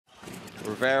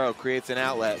Rivero creates an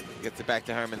outlet, gets it back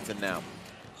to Hermannsson now.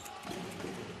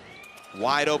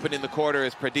 Wide open in the quarter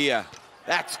is Pradilla.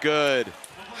 That's good.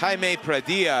 Jaime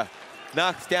Pradilla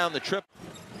knocks down the trip.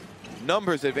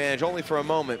 Numbers advantage only for a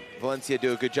moment. Valencia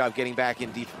do a good job getting back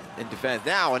in defense.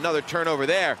 Now another turnover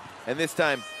there, and this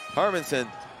time Hermannsson,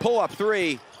 pull up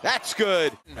three. That's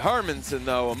good. Hermannsson,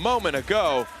 though, a moment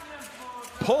ago,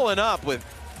 pulling up with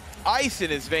ice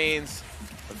in his veins.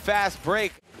 A fast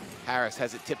break. Harris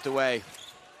has it tipped away.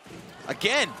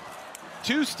 Again,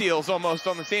 two steals almost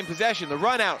on the same possession. The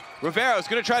run out. Rivero's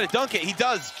going to try to dunk it. He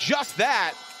does just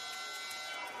that.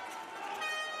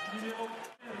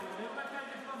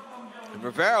 And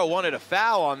Rivero wanted a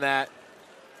foul on that.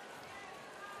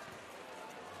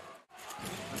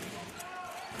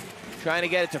 Trying to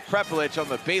get it to Prepelic on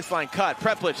the baseline cut.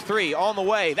 Prepelic three on the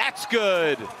way. That's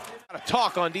good. A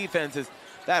talk on defenses.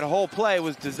 That whole play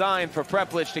was designed for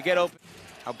Prepelic to get open.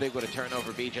 How big would a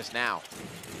turnover be just now?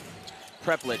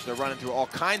 Prepelic, they're running through all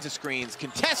kinds of screens.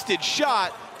 Contested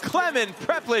shot. Clement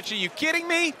Prepelic, are you kidding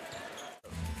me?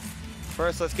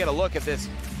 First, let's get a look at this.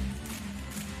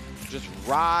 Just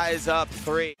rise up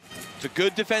three. It's a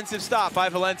good defensive stop by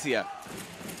Valencia.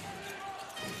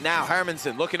 Now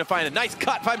Hermannsson looking to find a nice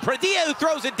cut by Pradilla, who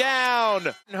throws it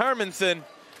down. Hermannsson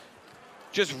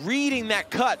just reading that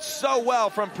cut so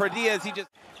well from Pradilla as he just...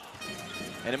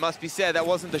 And it must be said, that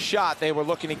wasn't the shot they were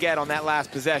looking to get on that last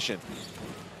possession.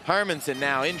 Hermannsson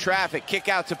now in traffic, kick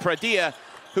out to Pradilla,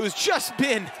 who's just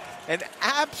been an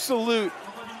absolute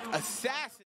assassin.